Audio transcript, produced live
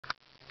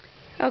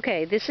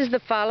Okay, this is the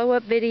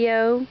follow-up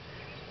video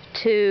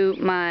to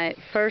my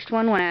first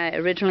one when I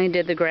originally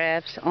did the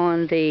grafts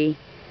on the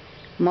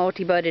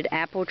multi-budded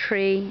apple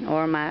tree,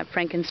 or my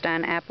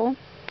Frankenstein apple.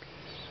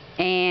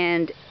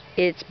 And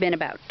it's been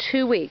about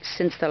 2 weeks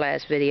since the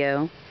last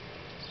video.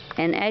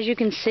 And as you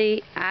can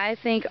see, I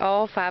think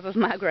all 5 of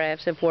my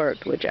grafts have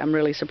worked, which I'm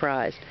really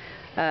surprised.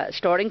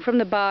 Starting from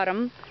the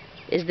bottom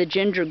is the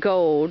ginger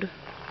gold,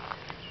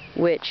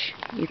 which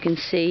you can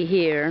see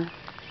here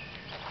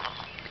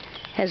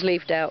has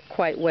leafed out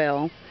quite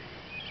well.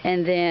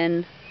 And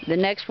then the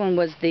next one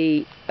was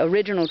the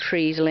original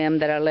tree's limb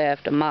that I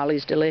left, a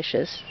Mollie's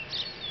Delicious.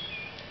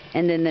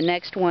 And then the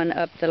next one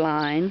up the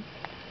line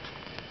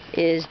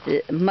is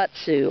the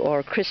Mutsu,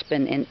 or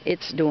Crispin, and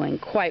it's doing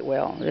quite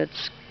well.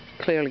 It's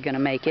clearly going to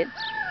make it.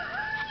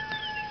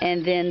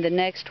 And then the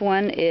next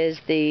one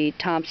is the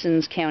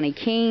Tompkins County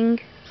King.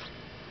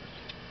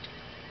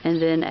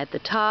 And then at the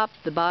top,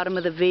 the bottom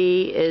of the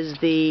V, is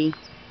the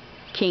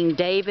King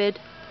David.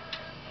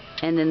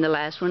 And then the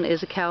last one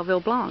is a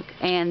Calville Blanc.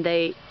 And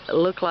they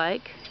look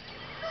like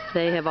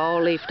they have all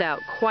leafed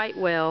out quite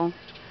well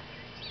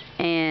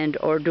and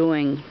are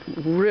doing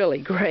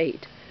really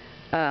great.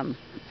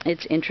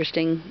 It's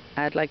interesting.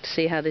 I'd like to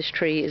see how this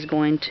tree is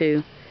going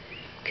to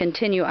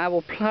continue. I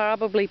will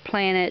probably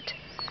plant it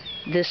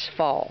this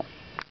fall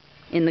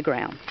in the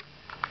ground.